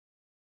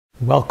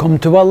Welcome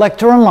to our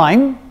lecture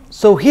online.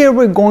 So here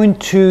we're going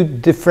to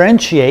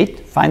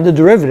differentiate, find the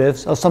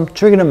derivatives of some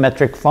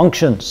trigonometric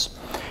functions.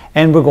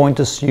 And we're going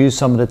to use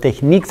some of the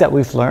techniques that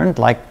we've learned,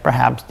 like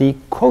perhaps the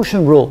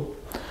quotient rule.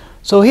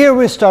 So here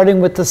we're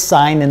starting with the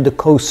sine and the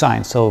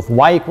cosine. So if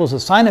y equals the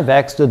sine of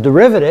x, the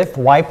derivative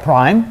y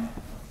prime,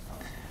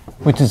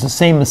 which is the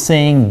same as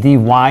saying dy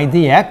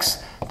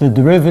dx, the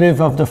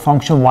derivative of the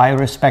function y with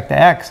respect to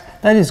x,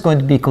 that is going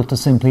to be equal to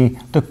simply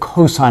the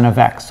cosine of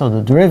x. So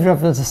the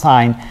derivative of the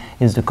sine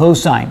is the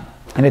cosine.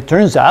 And it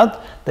turns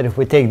out that if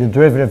we take the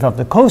derivative of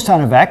the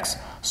cosine of x,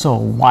 so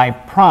y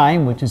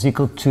prime, which is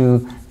equal to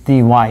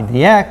dy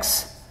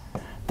dx,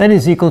 that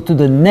is equal to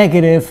the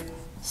negative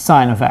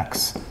sine of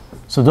x.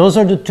 So those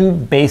are the two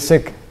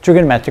basic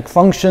trigonometric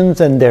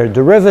functions and their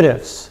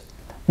derivatives.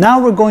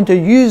 Now we're going to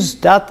use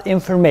that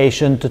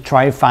information to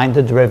try to find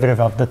the derivative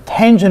of the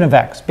tangent of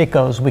x,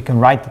 because we can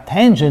write the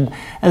tangent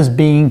as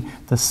being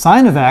the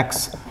sine of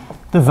x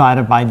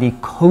divided by the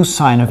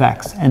cosine of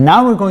x. And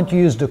now we're going to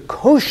use the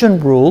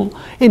quotient rule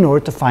in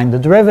order to find the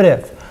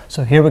derivative.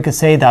 So here we can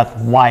say that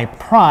y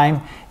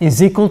prime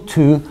is equal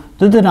to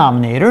the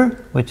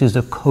denominator, which is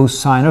the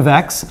cosine of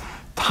x,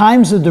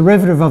 times the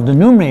derivative of the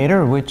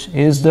numerator, which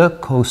is the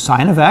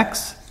cosine of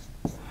x,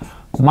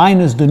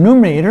 minus the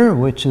numerator,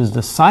 which is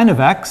the sine of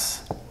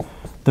x,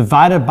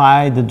 divided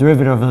by the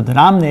derivative of the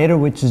denominator,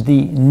 which is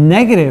the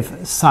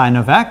negative sine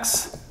of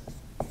x,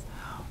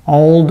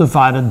 all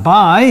divided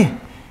by,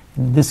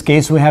 in this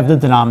case we have the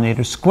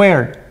denominator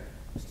squared.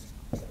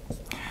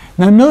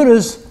 Now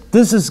notice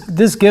this is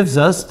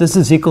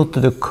equal to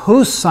the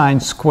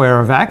cosine square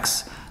of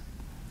x,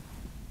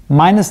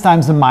 minus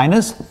times the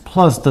minus,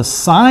 plus the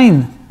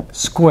sine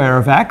square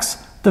of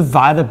x,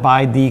 divided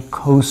by the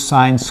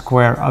cosine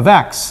square of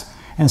x.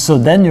 And so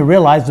then you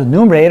realize the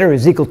numerator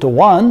is equal to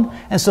 1,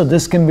 and so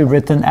this can be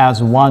written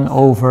as 1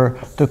 over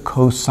the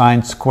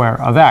cosine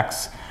square of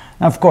x.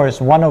 Now of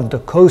course 1 over the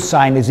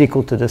cosine is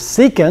equal to the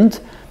secant,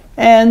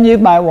 and you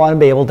might want to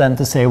be able then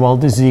to say, well,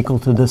 this is equal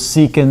to the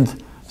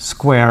secant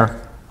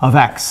square of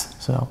x.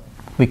 So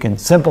we can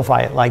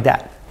simplify it like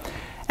that.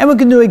 And we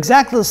can do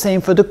exactly the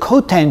same for the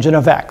cotangent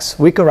of x.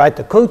 We can write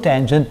the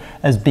cotangent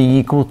as being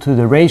equal to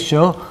the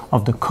ratio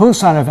of the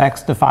cosine of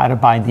x divided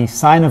by the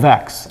sine of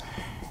x.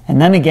 And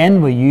then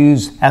again, we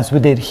use, as we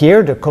did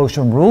here, the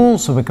quotient rule.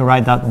 So we can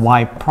write that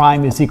y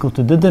prime is equal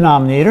to the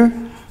denominator,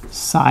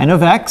 sine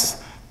of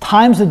x,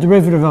 times the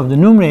derivative of the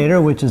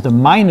numerator, which is the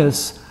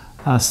minus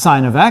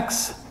sine of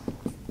x,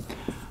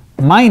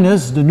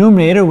 minus the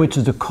numerator, which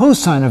is the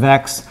cosine of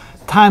x,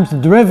 times the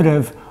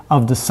derivative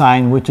of the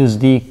sine, which is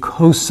the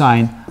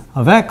cosine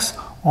of x,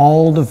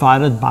 all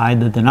divided by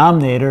the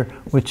denominator,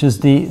 which is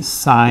the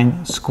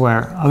sine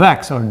square of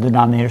x, or the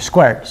denominator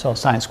squared, so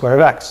sine square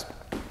of x.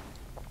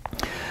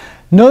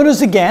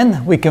 Notice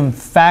again, we can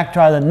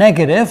factor out a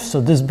negative, so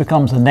this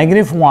becomes a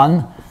negative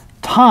 1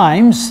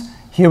 times,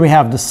 here we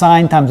have the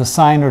sine times the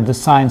sine, or the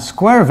sine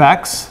square of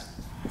x,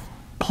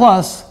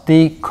 plus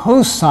the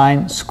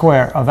cosine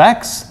square of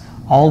x,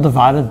 all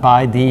divided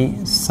by the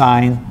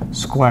sine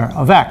square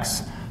of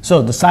x.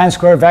 So the sine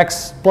square of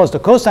x plus the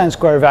cosine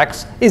square of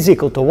x is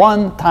equal to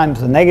 1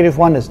 times the negative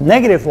 1 is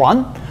negative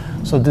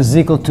 1. So this is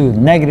equal to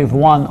negative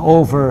 1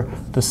 over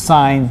the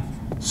sine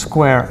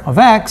square of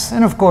x,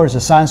 and of course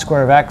the sine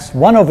square of x,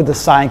 1 over the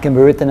sine can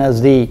be written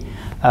as the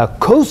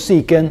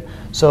cosecant,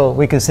 so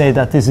we can say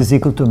that this is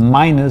equal to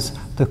minus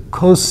the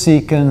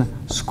cosecant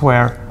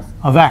square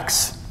of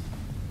x.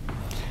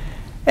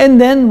 And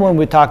then when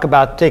we talk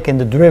about taking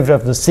the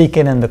derivative of the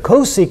secant and the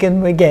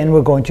cosecant, again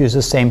we're going to use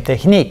the same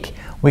technique.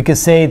 We can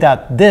say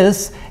that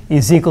this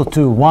is equal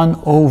to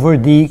 1 over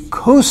the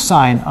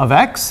cosine of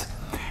x,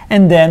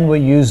 and then we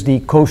use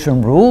the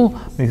quotient rule.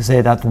 We can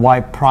say that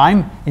y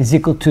prime is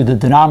equal to the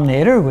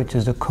denominator, which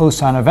is the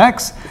cosine of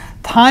x,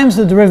 times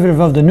the derivative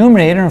of the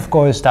numerator, of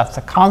course that's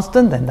a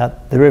constant, and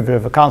that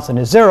derivative of a constant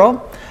is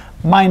 0,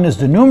 minus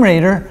the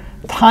numerator,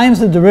 times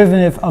the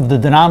derivative of the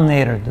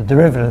denominator. The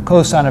derivative of the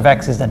cosine of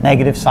x is the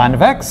negative sine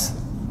of x.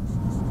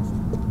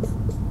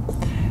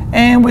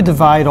 And we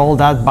divide all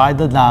that by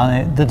the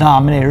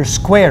denominator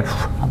squared.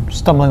 I'm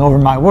stumbling over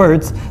my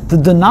words. The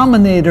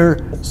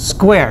denominator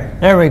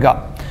squared. There we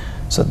go.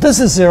 So this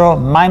is 0,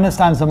 minus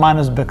times the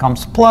minus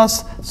becomes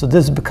plus, so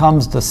this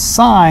becomes the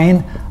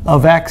sine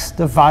of x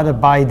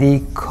divided by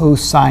the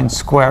cosine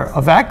square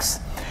of x.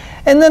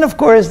 And then of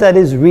course that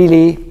is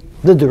really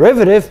the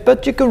derivative,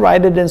 but you could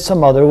write it in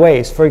some other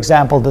ways. For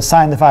example, the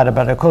sine divided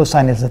by the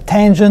cosine is a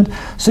tangent,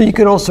 so you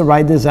could also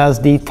write this as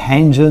the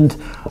tangent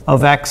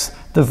of x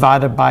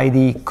divided by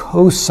the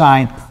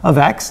cosine of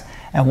x.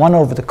 And 1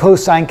 over the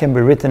cosine can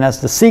be written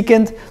as the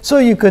secant, so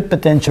you could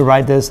potentially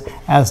write this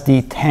as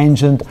the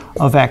tangent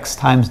of x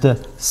times the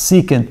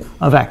secant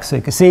of x. So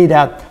you can see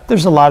that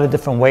there's a lot of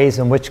different ways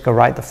in which you can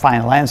write the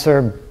final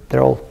answer.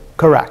 They're all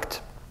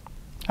correct.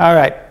 All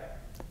right,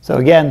 so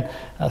again,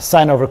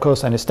 sine over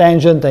cosine is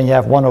tangent, then you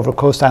have 1 over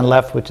cosine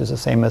left, which is the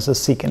same as the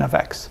secant of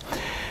x.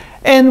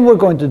 And we're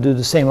going to do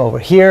the same over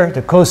here.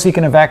 The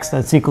cosecant of x,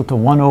 that's equal to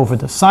 1 over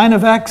the sine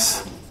of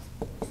x.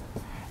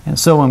 And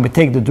so when we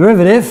take the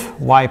derivative,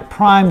 y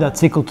prime,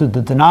 that's equal to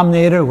the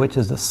denominator, which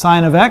is the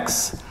sine of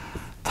x,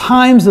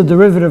 times the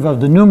derivative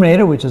of the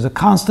numerator, which is a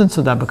constant,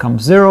 so that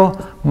becomes 0,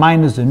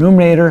 minus the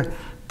numerator,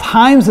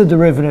 times the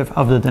derivative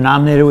of the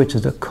denominator, which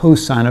is the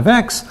cosine of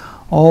x,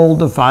 all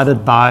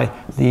divided by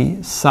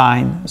the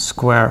sine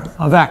square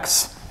of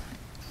x.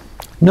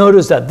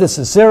 Notice that this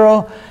is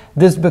 0.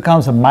 This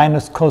becomes a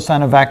minus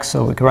cosine of x,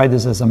 so we can write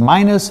this as a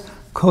minus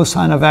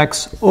cosine of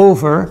x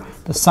over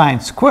the sine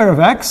square of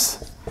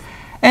x.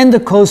 And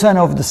the cosine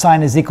over the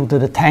sine is equal to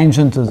the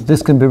tangent. So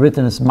this can be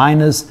written as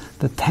minus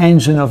the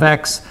tangent of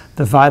x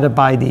divided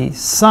by the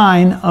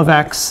sine of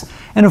x.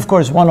 And of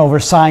course, 1 over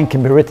sine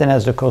can be written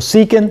as the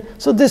cosecant.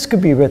 So this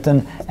could be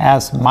written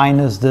as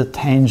minus the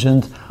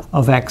tangent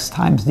of x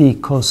times the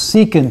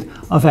cosecant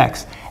of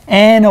x.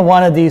 And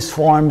one of these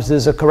forms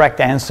is a correct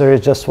answer.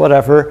 It's just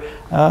whatever,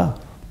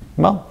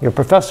 well, your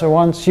professor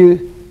wants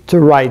you to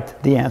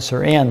write the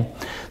answer in.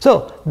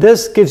 So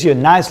this gives you a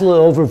nice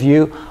little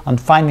overview on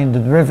finding the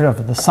derivative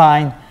of the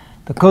sine,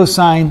 the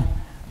cosine,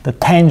 the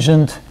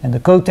tangent and the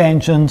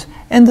cotangent,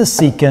 and the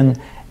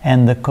secant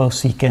and the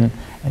cosecant.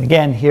 And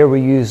again, here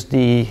we use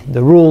the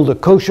rule, the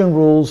quotient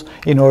rules,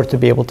 in order to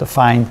be able to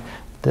find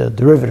the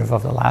derivative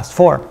of the last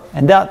four.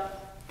 And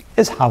that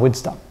is how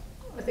it's done.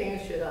 I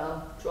think you should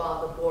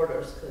draw the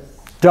borders.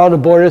 Draw the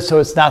borders so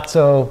it's not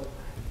so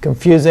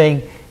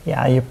confusing.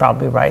 Yeah, you're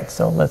probably right.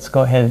 So let's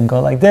go ahead and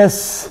go like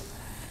this.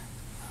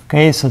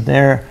 Okay, so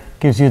there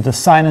gives you the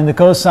sine and the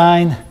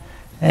cosine,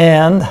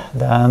 and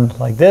then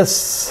like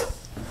this.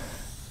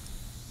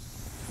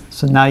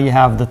 So now you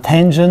have the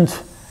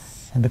tangent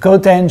and the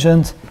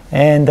cotangent,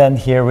 and then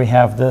here we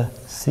have the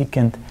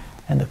secant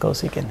and the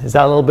cosecant. Is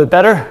that a little bit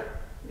better?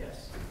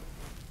 Yes.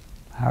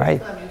 All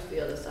right. Next time use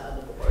the other side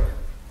of the board.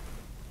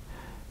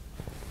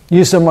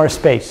 Use some more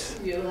space.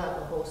 You have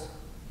a whole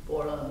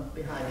board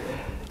behind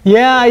you.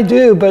 Yeah, I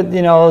do, but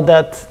you know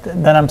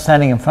then I'm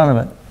standing in front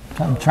of it.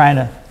 I'm trying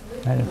to.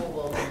 Move a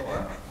little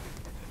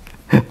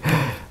more.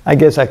 I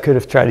guess I could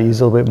have tried to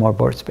use a little bit more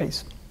board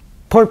space.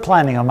 Poor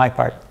planning on my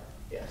part.